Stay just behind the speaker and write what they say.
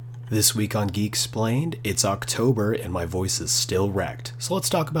This week on Geek Explained, it's October and my voice is still wrecked, so let's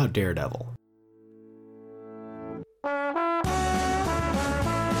talk about Daredevil.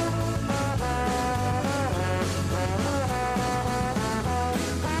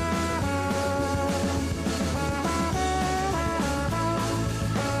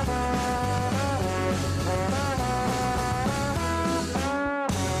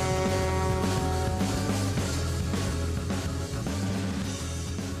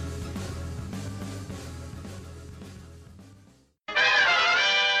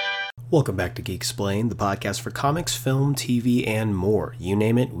 Welcome back to Geek Explain, the podcast for comics, film, TV, and more. You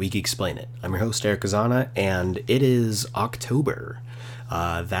name it, we Geek Explain it. I'm your host, Eric Kazana, and it is October.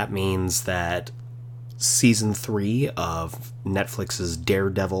 That means that Season 3 of Netflix's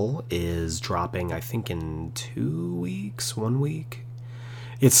Daredevil is dropping, I think, in 2 weeks, 1 week?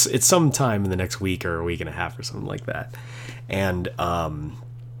 It's sometime in the next week or a week and a half or something like that. And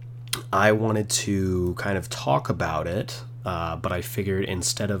I wanted to kind of talk about it, but I figured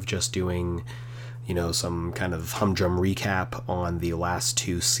instead of just doing, some kind of humdrum recap on the last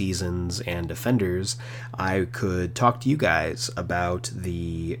 2 seasons and Defenders, I could talk to you guys about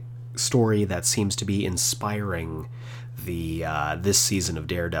the story that seems to be inspiring this season of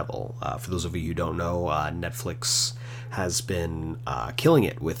Daredevil. For those of you who don't know, Netflix has been killing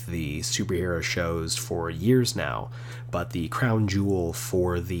it with the superhero shows for years now, but the crown jewel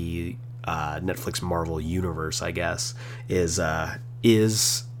for the Netflix Marvel universe, I guess,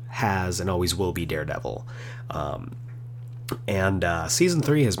 has and always will be Daredevil. And Season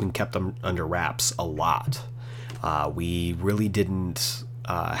 3 has been kept under wraps a lot. We really didn't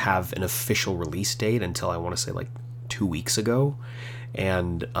have an official release date until I want to say like 2 weeks ago.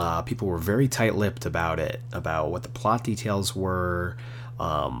 And people were very tight-lipped about it, about what the plot details were,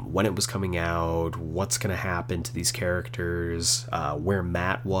 when it was coming out, what's going to happen to these characters, where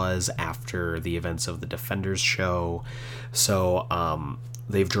Matt was after the events of the Defenders show. So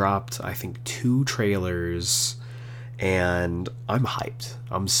they've dropped, I think, 2 trailers, and I'm hyped.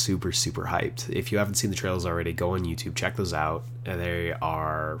 I'm super, super hyped. If you haven't seen the trailers already, go on YouTube, check those out. They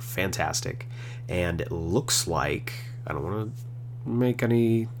are fantastic. And it looks like, I don't want to make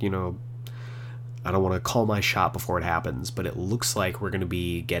any, I don't want to call my shot before it happens, but it looks like we're going to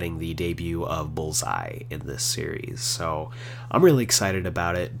be getting the debut of Bullseye in this series. So I'm really excited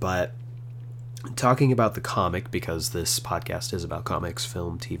about it, but talking about the comic, because this podcast is about comics,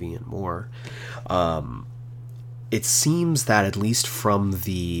 film, TV, and more, it seems that at least from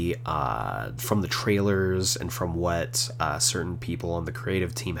the trailers and from what certain people on the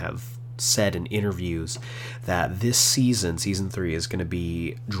creative team have said in interviews, that this season 3, is going to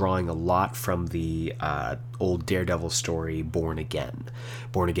be drawing a lot from the old Daredevil story, Born Again.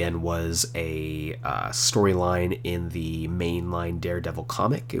 Born Again was a storyline in the mainline Daredevil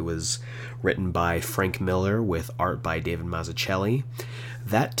comic. It was written by Frank Miller with art by David Mazzucchelli.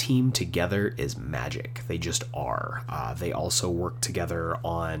 That team together is magic. They just are. They also worked together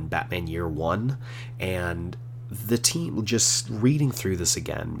on Batman Year One, and the team, just reading through this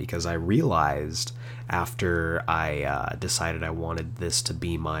again, because I realized after I decided I wanted this to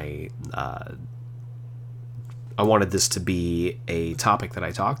be a topic that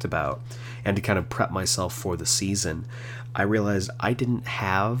I talked about, and to kind of prep myself for the season, I realized I didn't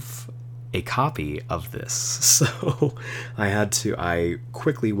have a copy of this. So I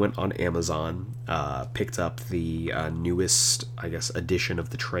quickly went on Amazon, picked up the newest, I guess, edition of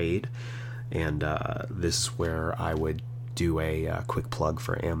the trade. And this is where I would do a quick plug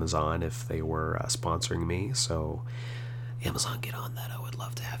for Amazon if they were sponsoring me. So, Amazon, get on that. I would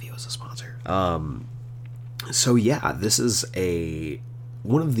love to have you as a sponsor. So yeah, this is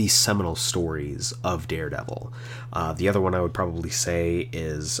one of the seminal stories of Daredevil. The other one I would probably say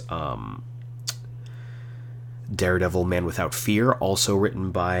is Daredevil Man Without Fear, also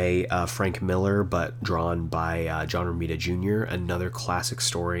written by Frank Miller, but drawn by John Romita Jr., another classic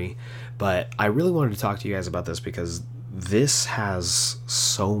story. But I really wanted to talk to you guys about this because this has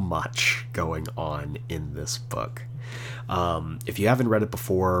so much going on in this book. If you haven't read it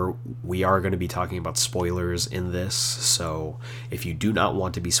before, we are going to be talking about spoilers in this, so if you do not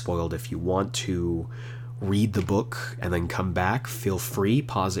want to be spoiled, if you want to read the book and then come back, feel free,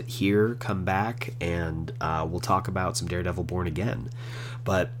 pause it here, come back, and we'll talk about some Daredevil Born Again.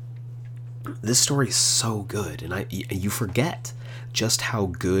 But this story is so good, and you forget just how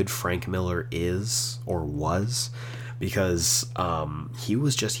good Frank Miller is, or was, because he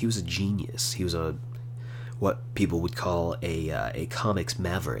was a genius. He was what people would call a comics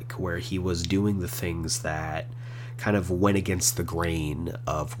maverick, where he was doing the things that kind of went against the grain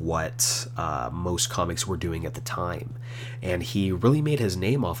of what most comics were doing at the time. And he really made his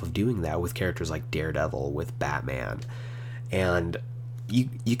name off of doing that with characters like Daredevil, with Batman. And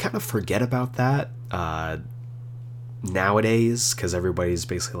you kind of forget about that nowadays, because everybody's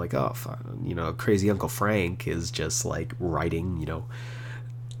basically like, oh, Crazy Uncle Frank is just like writing,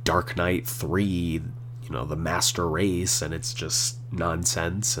 Dark Knight 3, the master race, and it's just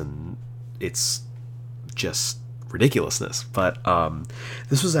nonsense and it's just ridiculousness. But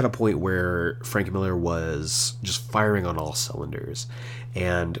this was at a point where Frank Miller was just firing on all cylinders,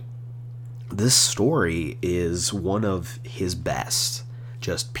 and this story is one of his best,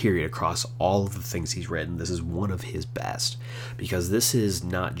 just period, across all of the things he's written. This is one of his best, because this is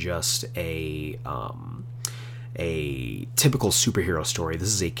not just a typical superhero story. This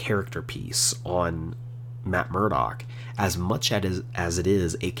is a character piece on Matt Murdock, as much as it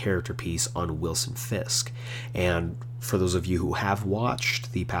is a character piece on Wilson Fisk. And for those of you who have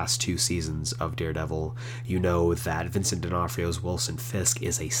watched the past 2 seasons of Daredevil, you know that Vincent D'Onofrio's Wilson Fisk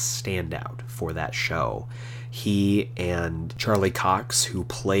is a standout for that show. He and Charlie Cox, who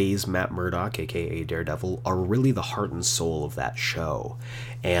plays Matt Murdock, aka Daredevil, are really the heart and soul of that show.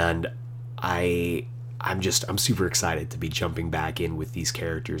 And I'm super excited to be jumping back in with these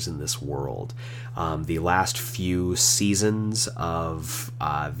characters in this world. The last few seasons of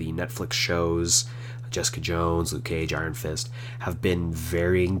the Netflix shows, Jessica Jones, Luke Cage, Iron Fist, have been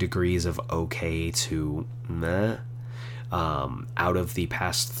varying degrees of okay to meh. Out of the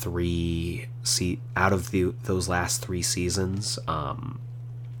past 3 those last 3 seasons,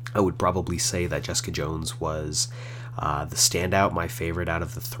 I would probably say that Jessica Jones was the standout, my favorite out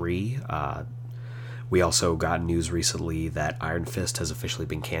of the 3. We also got news recently that Iron Fist has officially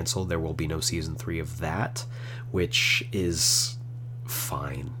been canceled. There will be no season 3 of that, which is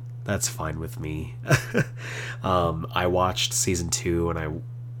fine. That's fine with me. I watched season 2 and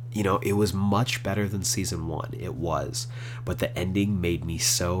it was much better than season 1. It was, but the ending made me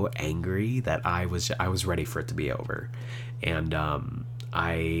so angry that I was ready for it to be over. And I'm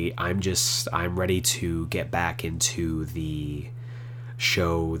ready to get back into the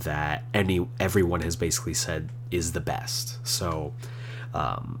show that everyone has basically said is the best. So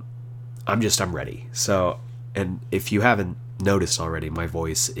I'm ready. So, and if you haven't noticed already, my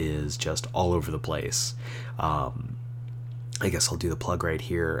voice is just all over the place. I guess I'll do the plug right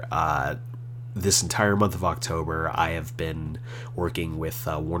here. This entire month of October, I have been working with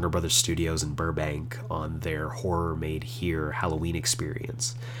Warner Brothers Studios in Burbank on their Horror Made Here Halloween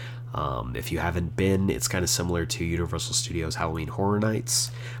experience. If you haven't been, it's kind of similar to Universal Studios Halloween Horror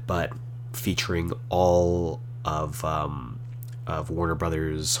Nights, but featuring all of Warner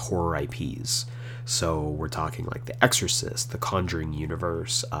Brothers horror IPs. So we're talking like The Exorcist, The Conjuring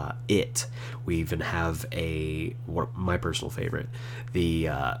universe, It. We even have my personal favorite,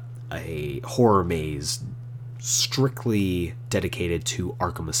 a horror maze strictly dedicated to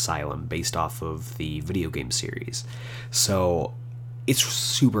Arkham Asylum, based off of the video game series. So it's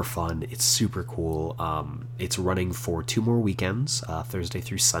super fun. It's super cool. It's running for 2 more weekends, Thursday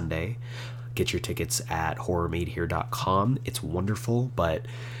through Sunday. Get your tickets at horrormadehere.com. It's wonderful, but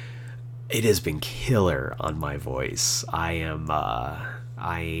it has been killer on my voice. I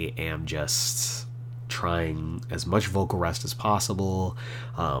am just trying as much vocal rest as possible,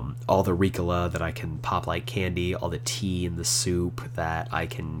 all the Ricola that I can pop like candy, all the tea in the soup that I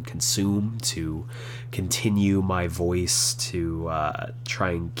can consume to continue my voice, to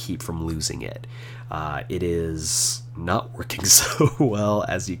try and keep from losing it. It is not working so well,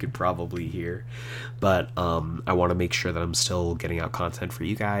 as you could probably hear, but I want to make sure that I'm still getting out content for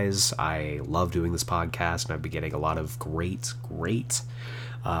you guys. I love doing this podcast, and I've been getting a lot of great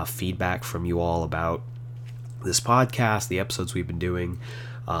feedback from you all about this podcast, the episodes we've been doing.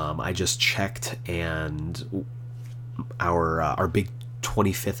 I just checked, and our big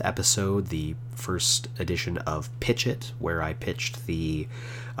 25th episode, the first edition of Pitch It, where I pitched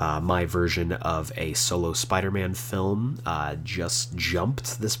my version of a solo Spider-Man film, just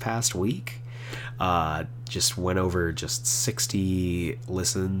jumped this past week. Just went over just 60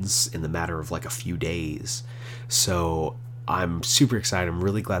 listens in the matter of like a few days. So I'm super excited. I'm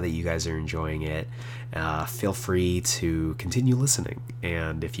really glad that you guys are enjoying it. Feel free to continue listening.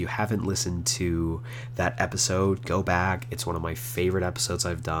 And if you haven't listened to that episode, go back. It's one of my favorite episodes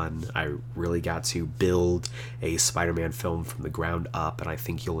I've done. I really got to build a Spider-Man film from the ground up, and I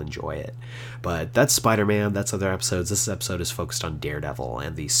think you'll enjoy it. But that's Spider-Man. That's other episodes. This episode is focused on Daredevil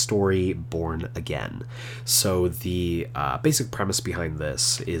and the story Born Again. So the basic premise behind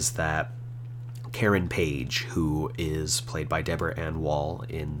this is that Karen Page, who is played by Deborah Ann Wall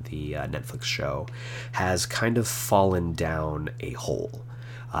in the Netflix show, has kind of fallen down a hole.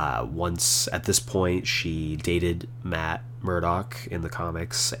 Once at this point, she dated Matt Murdock in the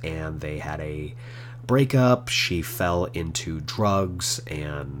comics, and they had a breakup. She fell into drugs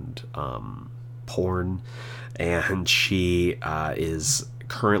and porn, and she is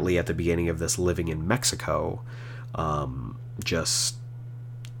currently at the beginning of this living in Mexico, just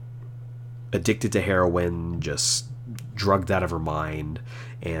addicted to heroin, just drugged out of her mind,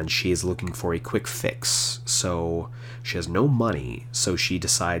 and she is looking for a quick fix. So she has no money, so she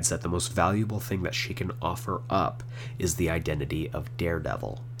decides that the most valuable thing that she can offer up is the identity of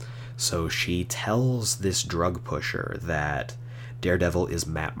Daredevil. So she tells this drug pusher that Daredevil is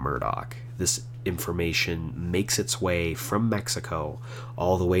Matt Murdock. This information makes its way from Mexico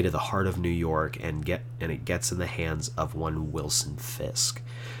all the way to the heart of New York, and it gets in the hands of one Wilson Fisk.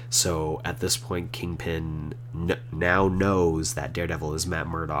 So at this point, Kingpin now knows that Daredevil is Matt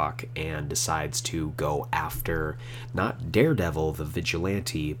Murdock and decides to go after not Daredevil the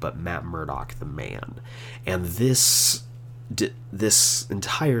vigilante, but Matt Murdock the man. And this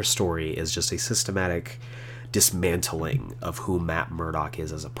entire story is just a systematic dismantling of who Matt Murdock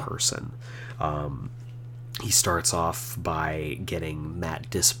is as a person. He starts off by getting Matt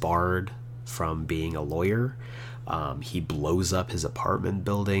disbarred from being a lawyer. He blows up his apartment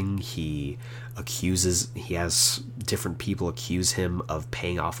building. He has different people accuse him of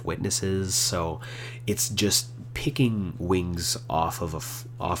paying off witnesses. So it's just picking wings off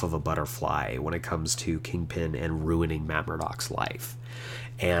of a butterfly when it comes to Kingpin and ruining Matt Murdock's life.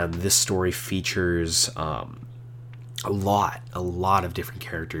 And this story features a lot of different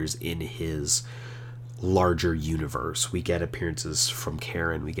characters in his larger universe. We get appearances from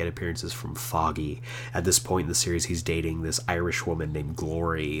Karen, we get appearances from Foggy. At this point in the series, he's dating this Irish woman named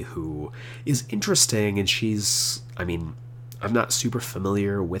Glory, who is interesting, and I'm not super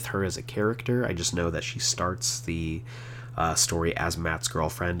familiar with her as a character. I just know that she starts the story as Matt's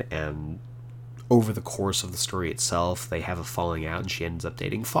girlfriend, and over the course of the story itself, they have a falling out, and she ends up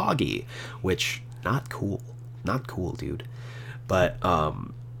dating Foggy, which, not cool, dude. But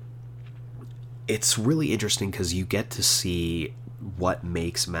it's really interesting because you get to see what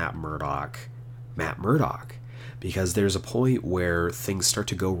makes Matt Murdock, because there's a point where things start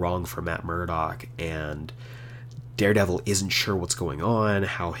to go wrong for Matt Murdock, and Daredevil isn't sure what's going on,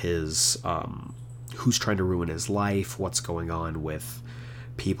 how his who's trying to ruin his life, what's going on with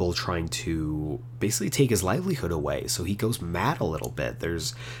people trying to basically take his livelihood away. So he goes mad a little bit.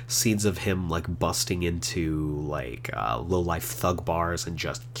 There's scenes of him like busting into like low-life thug bars and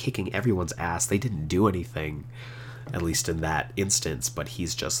just kicking everyone's ass. They didn't do anything, at least in that instance, but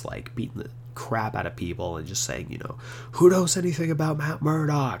he's just like beating the crap out of people and just saying, who knows anything about Matt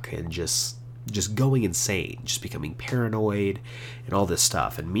Murdock, and just going insane, just becoming paranoid and all this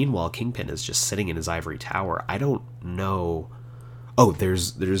stuff. And meanwhile, Kingpin is just sitting in his ivory tower. I don't know. Oh,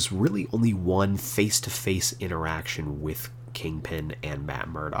 there's really only one face-to-face interaction with Kingpin and Matt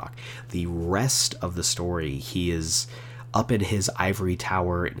Murdock. The rest of the story, he is up in his ivory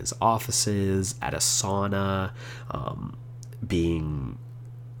tower, in his offices, at a sauna, being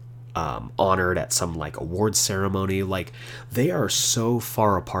honored at some like award ceremony. Like, they are so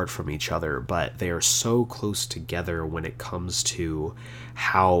far apart from each other, but they are so close together when it comes to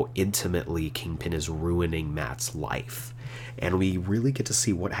how intimately Kingpin is ruining Matt's life. And we really get to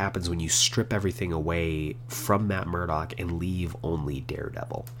see what happens when you strip everything away from Matt Murdock and leave only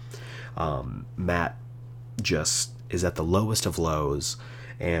Daredevil. Matt just is at the lowest of lows,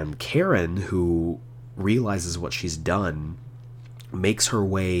 and Karen, who realizes what she's done, makes her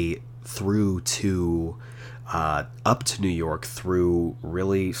way through to up to New York through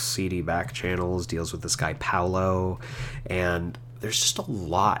really seedy back channels, deals with this guy Paolo, and there's just a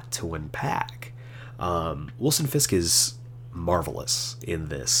lot to unpack. Wilson Fisk is marvelous in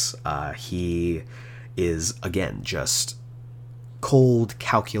this. He is, again, just cold,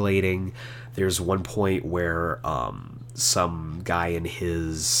 calculating. There's one point where some guy in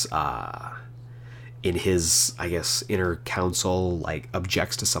his I guess inner council like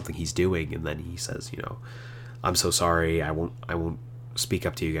objects to something he's doing, and then he says, I'm so sorry, I won't speak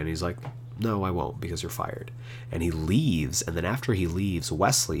up to you again. And he's like, no, I won't, because you're fired. And he leaves, and then after he leaves,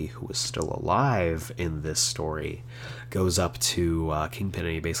 Wesley, who is still alive in this story, goes up to Kingpin,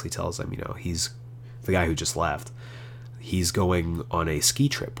 and he basically tells him, he's the guy who just left. He's going on a ski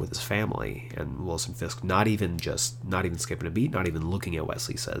trip with his family, and Wilson Fisk, not even skipping a beat, not even looking at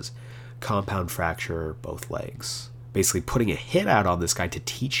Wesley, says, compound fracture, both legs. Basically putting a hit out on this guy to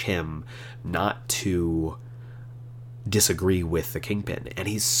teach him not to disagree with the Kingpin. And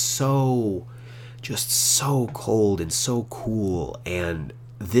he's so just so cold and so cool. And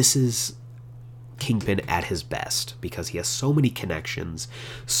this is Kingpin at his best because he has so many connections,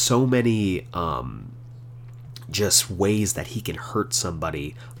 so many just ways that he can hurt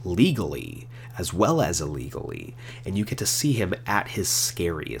somebody legally as well as illegally. And you get to see him at his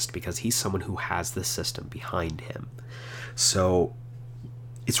scariest because he's someone who has the system behind him. So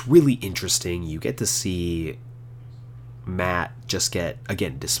it's really interesting. You get to see Matt just get,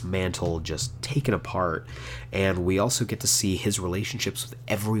 again, dismantled, just taken apart, and we also get to see his relationships with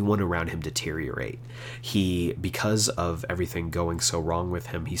everyone around him deteriorate. He, because of everything going so wrong with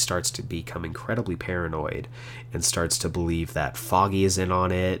him, he starts to become incredibly paranoid and starts to believe that Foggy is in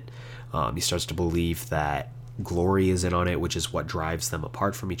on it. He starts to believe that Glory is in on it, which is what drives them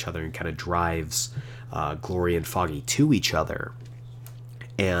apart from each other and kind of drives Glory and Foggy to each other.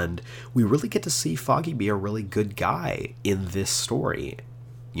 And we really get to see Foggy be a really good guy in this story,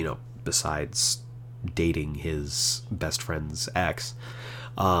 you know, besides dating his best friend's ex.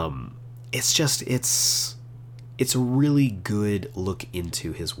 It's a really good look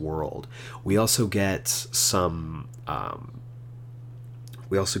into his world. We also get some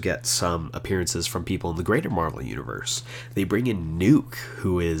appearances from people in the greater Marvel universe. They bring in Nuke,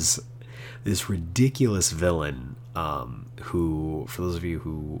 who is this ridiculous villain, who, for those of you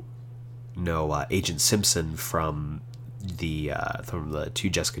who know Agent Simpson from the two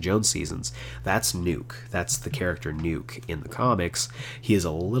Jessica Jones seasons, that's Nuke. That's the character Nuke in the comics. He is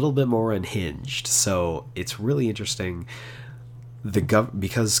a little bit more unhinged, so it's really interesting.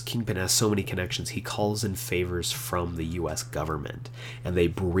 Because Kingpin has so many connections, he calls in favors from the U.S. government, and they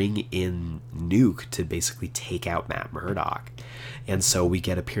bring in Nuke to basically take out Matt Murdock. And so we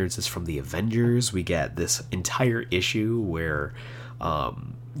get appearances from the Avengers. We get this entire issue where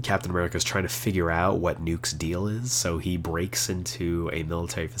Captain America is trying to figure out what Nuke's deal is, so he breaks into a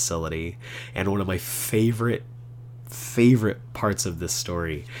military facility. And one of my favorite parts of this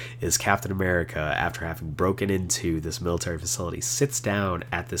story is Captain America, after having broken into this military facility, sits down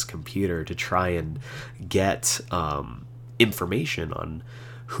at this computer to try and get information on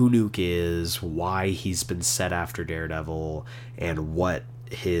who Nuke is, why he's been set after Daredevil, and what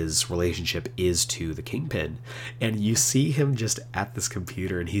his relationship is to the Kingpin. And you see him just at this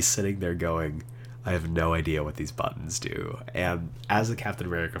computer, and he's sitting there going, I have no idea what these buttons do. And as a Captain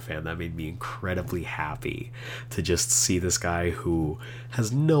America fan, that made me incredibly happy to just see this guy who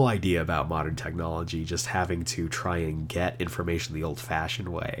has no idea about modern technology just having to try and get information the old-fashioned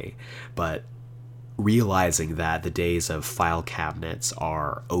way, but realizing that the days of file cabinets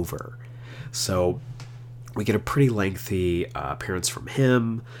are over. So we get a pretty lengthy appearance from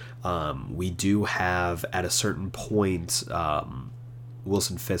him. We do have, at a certain point,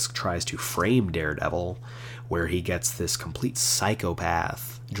 Wilson Fisk tries to frame Daredevil, where he gets this complete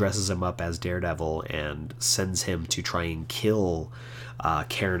psychopath, dresses him up as Daredevil, and sends him to try and kill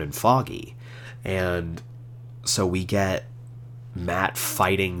Karen and Foggy. And so we get Matt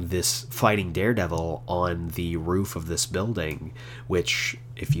fighting Daredevil on the roof of this building, which,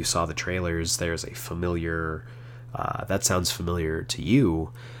 if you saw the trailers, there's a familiar, that sounds familiar to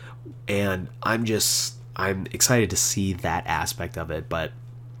you. And I'm excited to see that aspect of it, but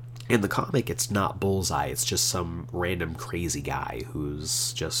in the comic, it's not Bullseye. It's just some random crazy guy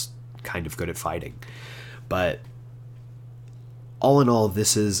who's just kind of good at fighting. But all in all,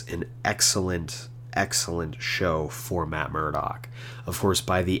 this is an excellent show for Matt Murdock. Of course,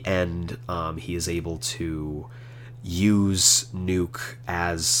 by the end, he is able to use Nuke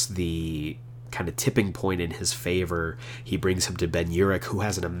as the kind of tipping point in his favor. He brings him to Ben Urich, who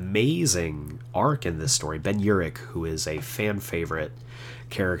has an amazing arc in this story. Ben Urich, who is a fan favorite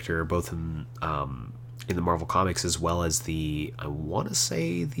character, both in the Marvel Comics as well as the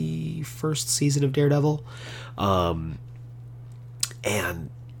first season of Daredevil. And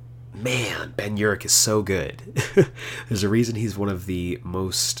man, Ben Urich is so good. There's a reason he's one of the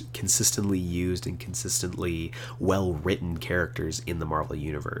most consistently used and consistently well-written characters in the Marvel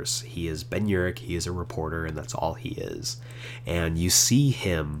Universe. He is Ben Urich, he is a reporter, and that's all he is. And you see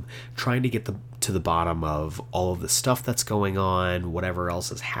him trying to get to the bottom of all of the stuff that's going on, whatever else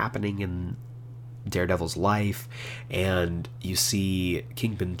is happening in Daredevil's life, and you see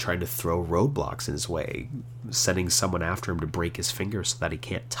Kingpin trying to throw roadblocks in his way, sending someone after him to break his finger so that he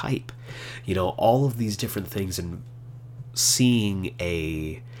can't type. You know, all of these different things, and seeing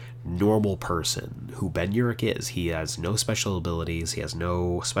a normal person who Ben Urich is. He has no special abilities, he has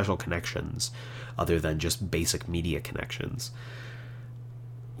no special connections other than just basic media connections.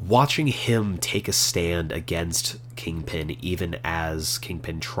 Watching him take a stand against Kingpin, even as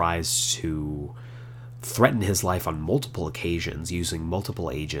Kingpin tries to threaten his life on multiple occasions using multiple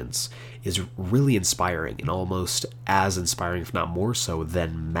agents is really inspiring, and almost as inspiring, if not more so,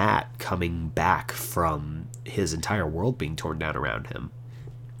 than Matt coming back from his entire world being torn down around him.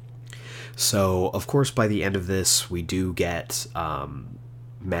 So, of course, by the end of this, we do get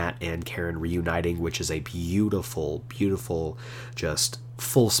Matt and Karen reuniting, which is a beautiful, beautiful, just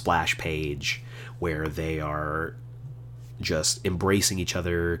full splash page where they are just embracing each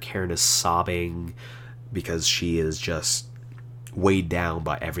other. Karen is sobbing because she is just weighed down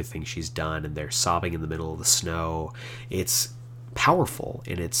by everything she's done, and they're sobbing in the middle of the snow. It's powerful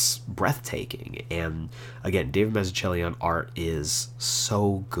and it's breathtaking. And again, David Mazzucchelli on art is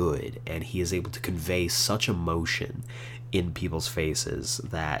so good, and he is able to convey such emotion in people's faces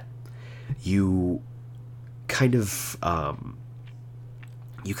that you kind of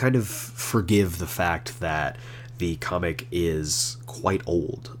forgive the fact that the comic is quite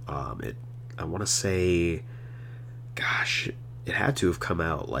old. I want to say, gosh, it had to have come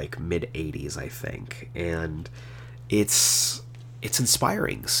out like mid-'80s, I think. And it's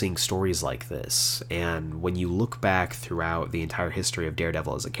inspiring seeing stories like this. And when you look back throughout the entire history of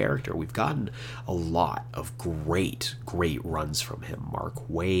Daredevil as a character, we've gotten a lot of great runs from him. Mark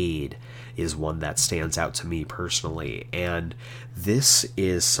Waid is one that stands out to me personally. And this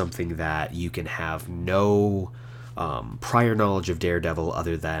is something that you can have no prior knowledge of Daredevil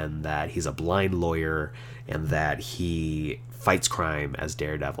other than that he's a blind lawyer and that he fights crime as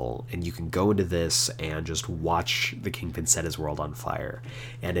Daredevil, and you can go into this and just watch the Kingpin set his world on fire,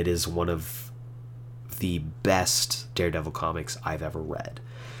 and it is one of the best Daredevil comics I've ever read.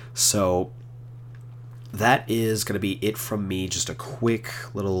 So that is going to be it from me. Just a quick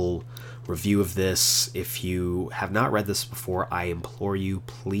little review of this. If you have not read this before, I implore you,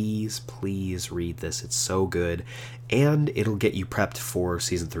 please read this. It's so good, and it'll get you prepped for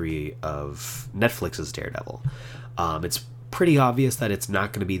season 3 of Netflix's Daredevil. It's pretty obvious that it's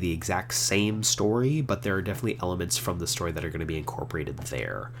not going to be the exact same story, but there are definitely elements from the story that are going to be incorporated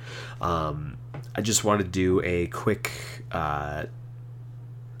there. I just wanted to do a quick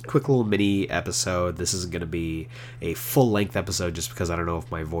little mini episode. This isn't going to be a full-length episode just because I don't know if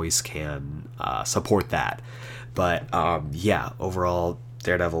my voice can support that. But yeah, overall,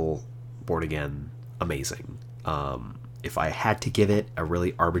 Daredevil Born Again, amazing. If I had to give it a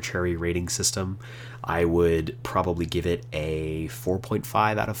really arbitrary rating system, I would probably give it a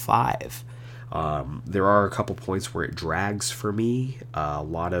 4.5 out of 5. There are a couple points where it drags for me. A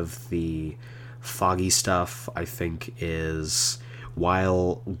lot of the foggy stuff, I think, is,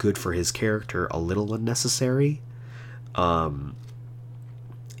 while good for his character, a little unnecessary. And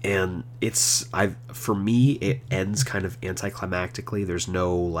for me, it ends kind of anticlimactically. There's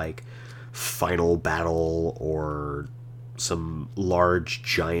no like final battle or some large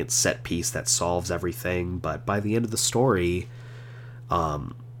giant set piece that solves everything, but by the end of the story,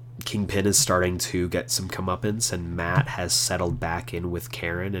 Kingpin is starting to get some comeuppance, and Matt has settled back in with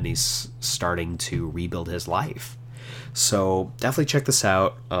Karen, and he's starting to rebuild his life. So definitely check this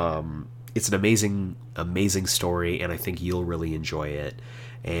out. It's an amazing story, and I think you'll really enjoy it.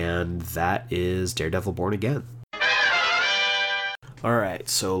 And that is Daredevil Born Again. Alright,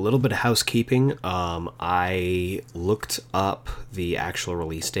 so a little bit of housekeeping. I looked up the actual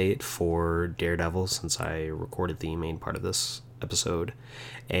release date for Daredevil since I recorded the main part of this episode,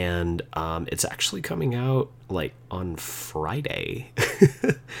 and it's actually coming out like on Friday.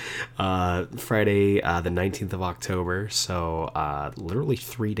 Friday, the 19th of October, so literally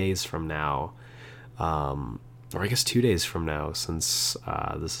 3 days from now, or I guess 2 days from now, since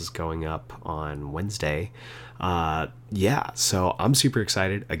this is going up on Wednesday. Yeah, so I'm super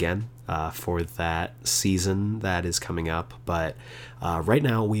excited again for that season that is coming up. But right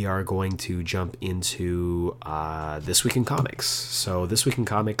now we are going to jump into This Week in Comics. So This Week in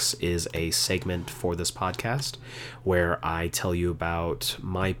Comics is a segment for this podcast where I tell you about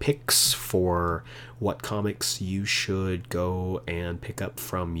my picks for what comics you should go and pick up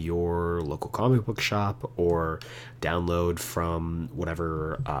from your local comic book shop or download from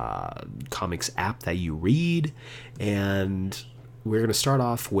whatever comics app that you read. And we're going to start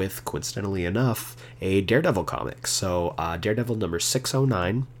off with, coincidentally enough, a Daredevil comic. So Daredevil number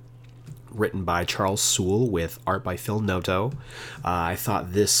 609, written by Charles Soule with art by Phil Noto. I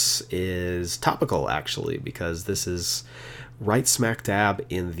thought this is topical, actually, because this is right smack dab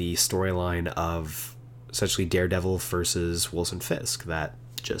in the storyline of essentially Daredevil versus Wilson Fisk, that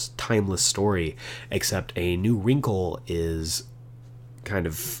just timeless story, except a new wrinkle is kind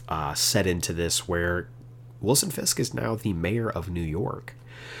of set into this, where Wilson Fisk is now the mayor of New York.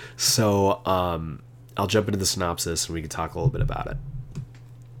 So I'll jump into the synopsis and we can talk a little bit about it.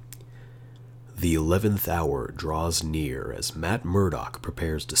 The 11th hour draws near as Matt Murdock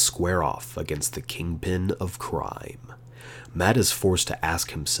prepares to square off against the kingpin of crime. Matt is forced to ask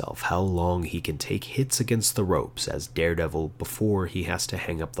himself how long he can take hits against the ropes as Daredevil before he has to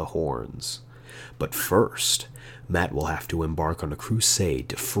hang up the horns. But first, Matt will have to embark on a crusade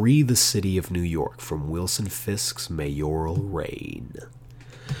to free the city of New York from Wilson Fisk's mayoral reign.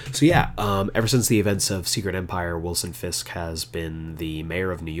 So yeah, ever since the events of Secret Empire, Wilson Fisk has been the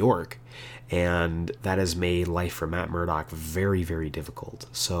mayor of New York, and that has made life for Matt Murdock very, very difficult.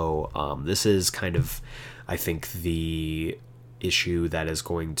 So this is kind of, I think, the issue that is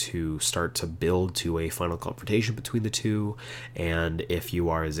going to start to build to a final confrontation between the two. And if you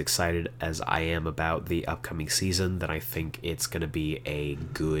are as excited as I am about the upcoming season, then I think it's going to be a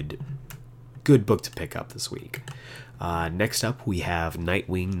good book to pick up this week. Next up, we have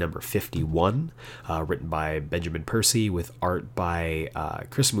Nightwing number 51, written by Benjamin Percy, with art by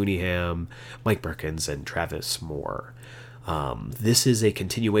Chris Mooneyham, Mike Perkins, and Travis Moore. This is a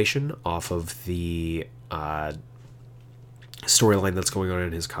continuation off of the storyline that's going on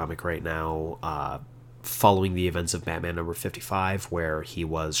in his comic right now, following the events of Batman number 55, where he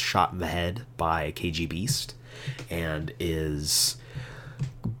was shot in the head by KG Beast and is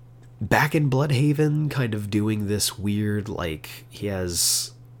back in Bloodhaven, kind of doing this weird, he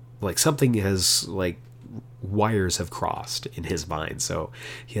has, something has, wires have crossed in his mind. So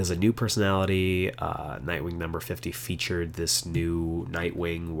he has a new personality. Nightwing number 50 featured this new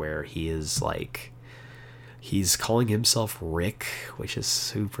Nightwing where he is, he's calling himself Rick, which is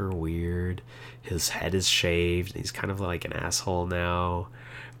super weird. His head is shaved, and he's kind of like an asshole now.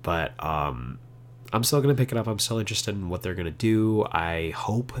 But, I'm still going to pick it up. I'm still interested in what they're going to do. I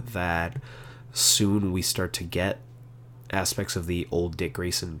hope that soon we start to get aspects of the old Dick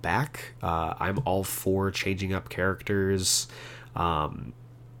Grayson back. I'm all for changing up characters and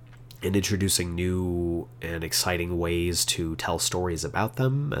introducing new and exciting ways to tell stories about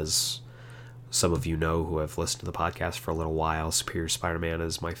them. As some of you know who have listened to the podcast for a little while, Superior Spider-Man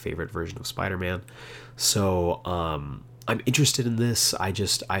is my favorite version of Spider-Man. So, I'm interested in this.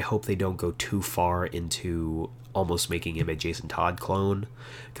 I hope they don't go too far into almost making him a Jason Todd clone,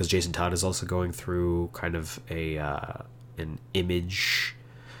 because Jason Todd is also going through kind of an image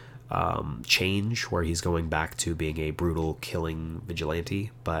change where he's going back to being a brutal killing vigilante.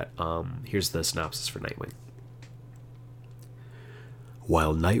 But here's the synopsis for Nightwing.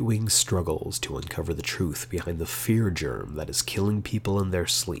 While Nightwing struggles to uncover the truth behind the fear germ that is killing people in their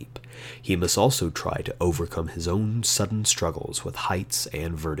sleep, he must also try to overcome his own sudden struggles with heights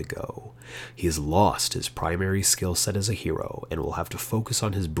and vertigo. He has lost his primary skill set as a hero and will have to focus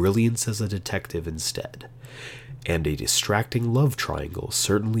on his brilliance as a detective instead. And a distracting love triangle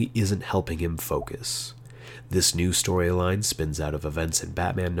certainly isn't helping him focus. This new storyline spins out of events in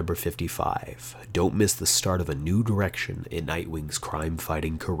Batman number 55. Don't miss the start of a new direction in Nightwing's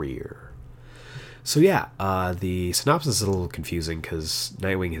crime-fighting career. So yeah, the synopsis is a little confusing because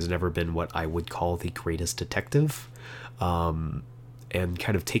Nightwing has never been what I would call the greatest detective. And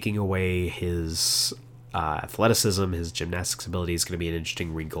kind of taking away his athleticism, his gymnastics ability is going to be an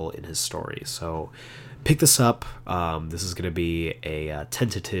interesting wrinkle in his story. So pick this up. This is going to be a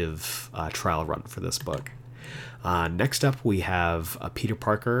tentative trial run for this book. Next up, we have Peter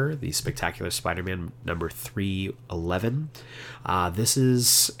Parker, the Spectacular Spider-Man number 311. This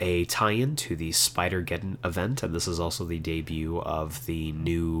is a tie-in to the Spider-Geddon event, and this is also the debut of the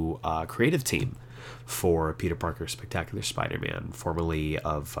new creative team for Peter Parker Spectacular Spider-Man, formerly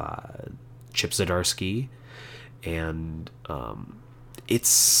of Chip Zdarsky. And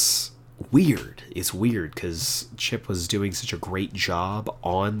it's weird. It's weird because Chip was doing such a great job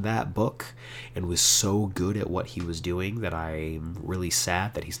on that book and was so good at what he was doing that I'm really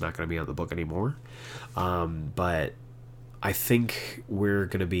sad that he's not going to be on the book anymore. But I think we're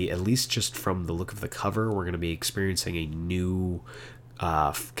going to be, at least just from the look of the cover, we're going to be experiencing a new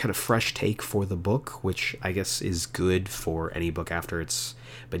kind of fresh take for the book, which I guess is good for any book after it's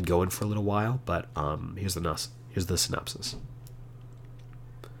been going for a little while. But here's the synopsis.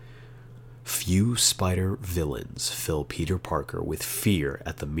 Few spider villains fill Peter Parker with fear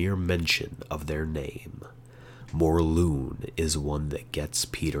at the mere mention of their name. Morlun is one that gets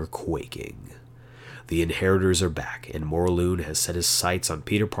Peter quaking. The Inheritors are back, and Morlun has set his sights on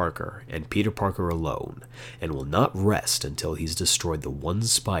Peter Parker, and Peter Parker alone, and will not rest until he's destroyed the one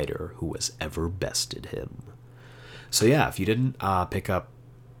spider who has ever bested him. So yeah, if you didn't pick up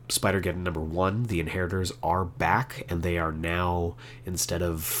Spider-Geddon number 1, the Inheritors are back, and they are now, instead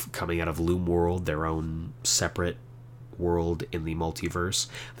of coming out of Loom World, their own separate world in the multiverse,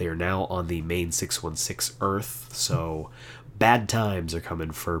 they are now on the main 616 Earth. So bad times are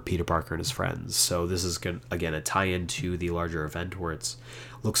coming for Peter Parker and his friends. So this is again a tie-in to the larger event where it's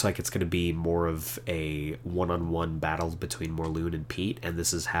looks like it's going to be more of a one-on-one battle between Morlun and Pete, and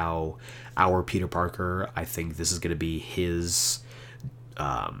this is how our Peter Parker, I think this is going to be his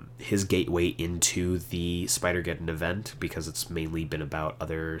gateway into the Spider-Geddon event, because it's mainly been about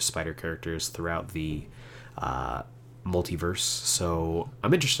other Spider characters throughout the multiverse. So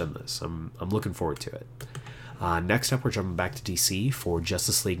I'm interested in this. I'm looking forward to it. Next up, we're jumping back to DC for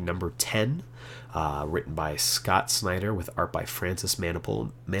Justice League number 10, written by Scott Snyder with art by Francis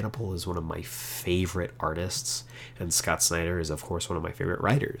Manapul. Manapul is one of my favorite artists, and Scott Snyder is, of course, one of my favorite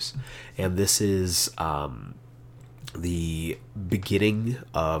writers. And this is the beginning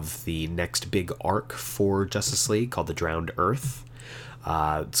of the next big arc for Justice League called The Drowned Earth.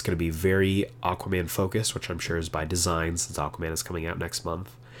 It's going to be very Aquaman focused, which I'm sure is by design since Aquaman is coming out next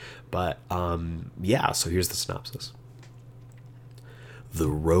month. But yeah, so here's the synopsis. The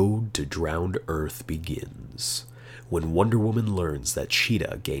road to Drowned Earth begins when Wonder Woman learns that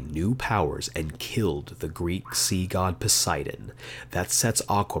Cheetah gained new powers and killed the Greek sea god Poseidon. That sets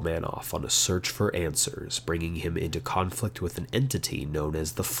Aquaman off on a search for answers, bringing him into conflict with an entity known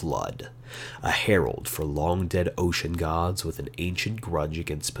as the Flood, a herald for long-dead ocean gods with an ancient grudge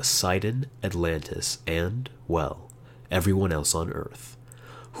against Poseidon, Atlantis, and, well, everyone else on Earth.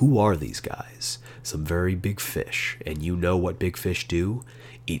 Who are these guys? Some very big fish, and you know what big fish do?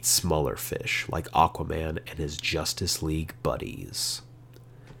 Eat smaller fish, like Aquaman and his Justice League buddies.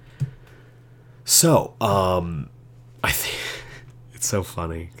 So, I think it's so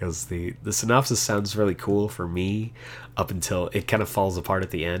funny, because the synopsis sounds really cool for me, up until it kind of falls apart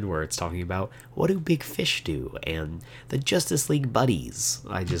at the end, where it's talking about, what do big fish do? And the Justice League buddies.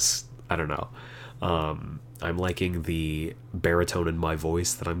 I don't know. I'm liking the baritone in my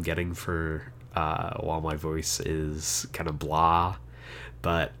voice that I'm getting for while my voice is kind of blah.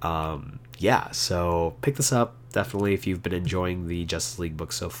 But yeah, so pick this up. Definitely, if you've been enjoying the Justice League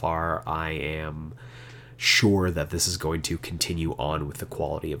book so far, I am sure that this is going to continue on with the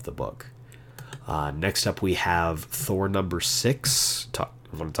quality of the book. Next up, we have Thor number 6. I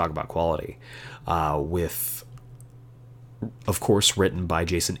want to talk about quality. With, of course, written by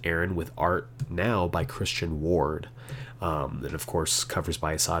Jason Aaron with art now by Christian Ward. And, of course, covers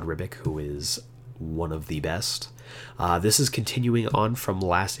by Asad Ribic, who is one of the best. This is continuing on from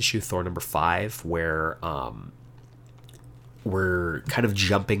last issue, Thor number 5, where we're kind of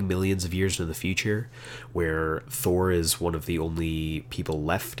jumping millions of years into the future, where Thor is one of the only people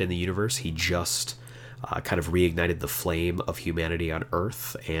left in the universe. He just kind of reignited the flame of humanity on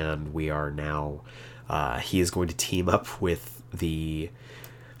Earth, and we are now... he is going to team up with the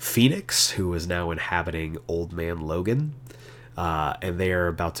Phoenix, who is now inhabiting Old Man Logan. And they are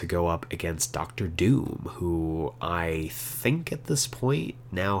about to go up against Dr. Doom, who I think at this point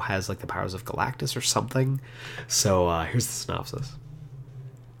now has like the powers of Galactus or something. So here's the synopsis.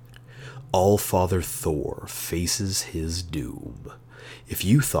 All-Father Thor faces his doom. If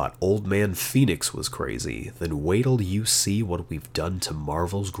you thought Old Man Phoenix was crazy, then wait till you see what we've done to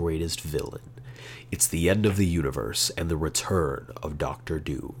Marvel's greatest villain. It's the end of the universe and the return of Dr.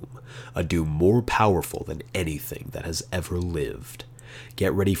 Doom, a Doom more powerful than anything that has ever lived.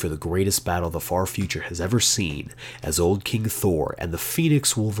 Get ready for the greatest battle the far future has ever seen, as Old King Thor and the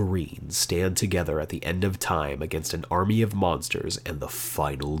Phoenix Wolverine stand together at the end of time against an army of monsters and the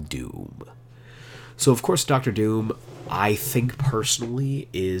final Doom. So, of course, Dr. Doom, I think personally,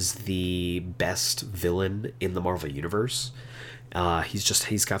 is the best villain in the Marvel Universe.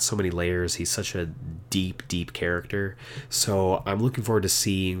 He's got so many layers. He's such a deep character. So I'm looking forward to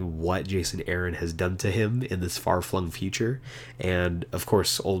seeing what Jason Aaron has done to him in this far-flung future. And, of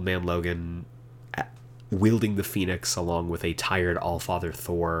course, Old Man Logan wielding the Phoenix along with a tired All-Father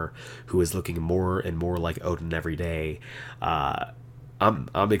Thor who is looking more and more like Odin every day. I'm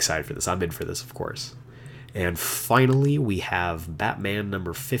excited for this. I'm in for this, of course. And finally, we have Batman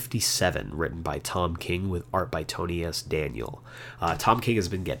number 57, written by Tom King with art by Tony S. Daniel. Tom King has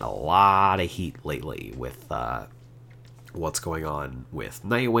been getting a lot of heat lately with what's going on with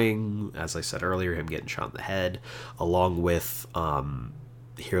Nightwing, as I said earlier, him getting shot in the head, along with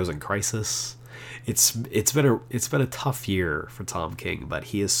Heroes in Crisis. It's been a tough year for Tom King, but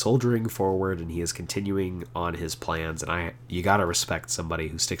he is soldiering forward and he is continuing on his plans, and you gotta respect somebody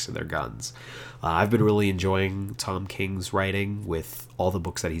who sticks to their guns. I've been really enjoying Tom King's writing with all the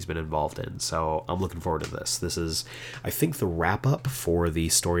books that he's been involved in, so I'm looking forward to this. This is, I think, the wrap-up for the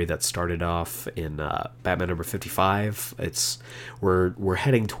story that started off in Batman number 55. We're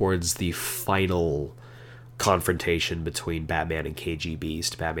heading towards the final confrontation between Batman and KG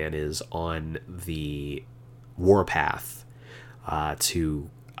Beast. Batman is on the warpath to,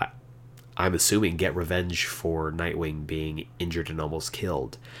 I'm assuming, get revenge for Nightwing being injured and almost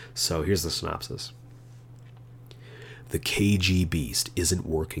killed. So here's the synopsis. The KG Beast isn't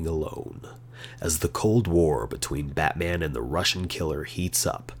working alone. As the Cold War between Batman and the Russian killer heats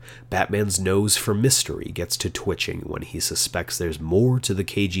up, Batman's nose for mystery gets to twitching when he suspects there's more to the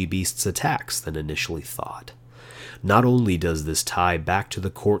KG Beast's attacks than initially thought. Not only does this tie back to the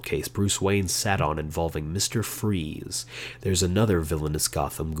court case Bruce Wayne sat on involving Mr. Freeze, there's another villainous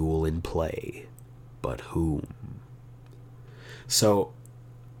Gotham ghoul in play. But whom? So,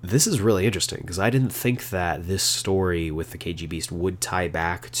 this is really interesting, because I didn't think that this story with the KG Beast would tie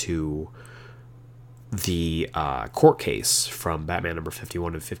back to the court case from Batman number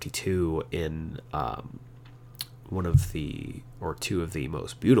 51 and 52 in one of the, or two of the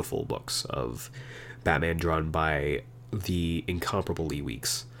most beautiful books of Batman drawn by the incomparable Lee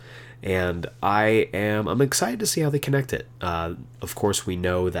Weeks. And I'm excited to see how they connect it. Of course, we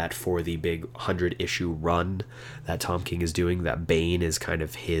know that for the big 100-issue run that Tom King is doing, that Bane is kind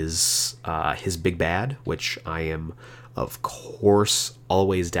of his big bad, which I am, of course,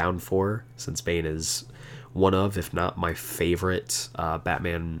 always down for, since Bane is one of, if not my favorite,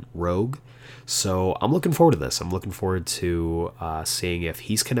 Batman rogue. So I'm looking forward to this. I'm looking forward to seeing if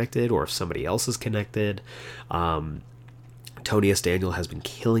he's connected or if somebody else is connected. Tony S. Daniel has been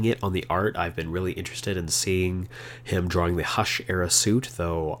killing it on the art. I've been really interested in seeing him drawing the Hush era suit,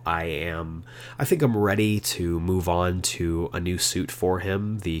 though I think I'm ready to move on to a new suit for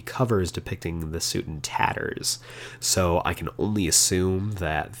him. The cover is depicting the suit in tatters, so I can only assume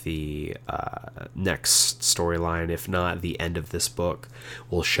that the next storyline, if not the end of this book,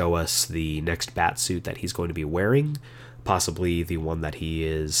 will show us the next bat suit that he's going to be wearing. Possibly the one that he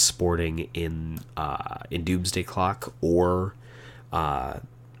is sporting in Doomsday Clock, or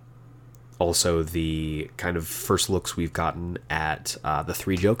also the kind of first looks we've gotten at the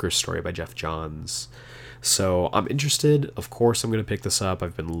Three Jokers story by Jeff Johns. So I'm interested. Of course, I'm going to pick this up.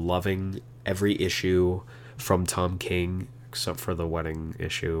 I've been loving every issue from Tom King, except for the wedding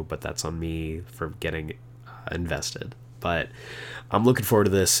issue, but that's on me for getting invested. But I'm looking forward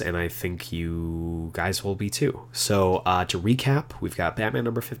to this, and I think you guys will be too. So to recap, we've got Batman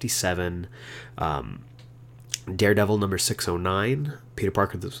number 57, Daredevil number 609, Peter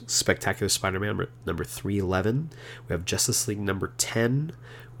Parker the Spectacular Spider-Man number 311, we have Justice League number 10,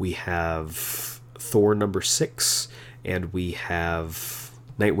 we have Thor number 6, and we have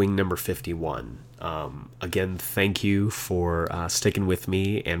Nightwing number 51. Again, thank you for sticking with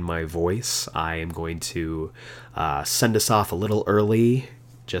me and my voice. I am going to send us off a little early,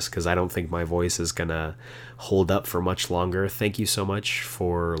 just because I don't think my voice is going to hold up for much longer. Thank you so much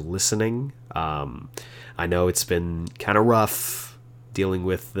for listening. I know it's been kind of rough dealing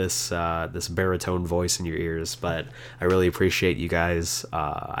with this baritone voice in your ears, but I really appreciate you guys.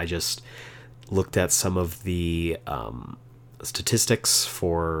 I just looked at some of the statistics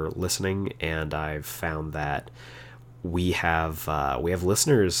for listening, and I've found that we have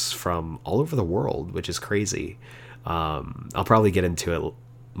listeners from all over the world, which is crazy. I'll probably get into it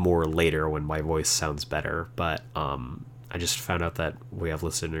more later when my voice sounds better, but I just found out that we have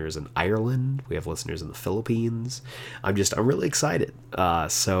listeners in Ireland, we have listeners in the Philippines. I'm really excited.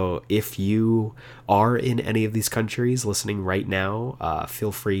 So if you are in any of these countries listening right now,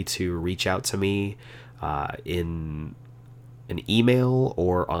 feel free to reach out to me in an email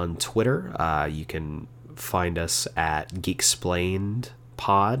or on Twitter. You can find us at Geeksplained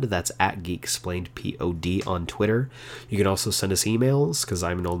Pod. That's at Geeksplained POD on Twitter. You can also send us emails, because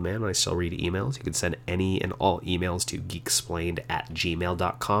I'm an old man and I still read emails. You can send any and all emails to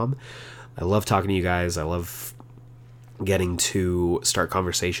geeksplained@gmail.com. I love talking to you guys. I love getting to start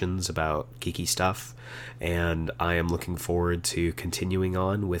conversations about geeky stuff, and I am looking forward to continuing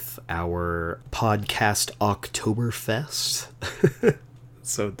on with our podcast Oktoberfest.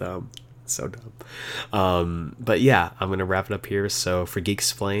 So dumb. But yeah, I'm going to wrap it up here. So for Geek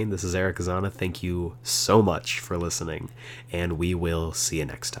Explain, this is Eric Azana. Thank you so much for listening, and we will see you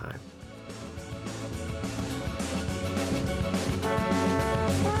next time.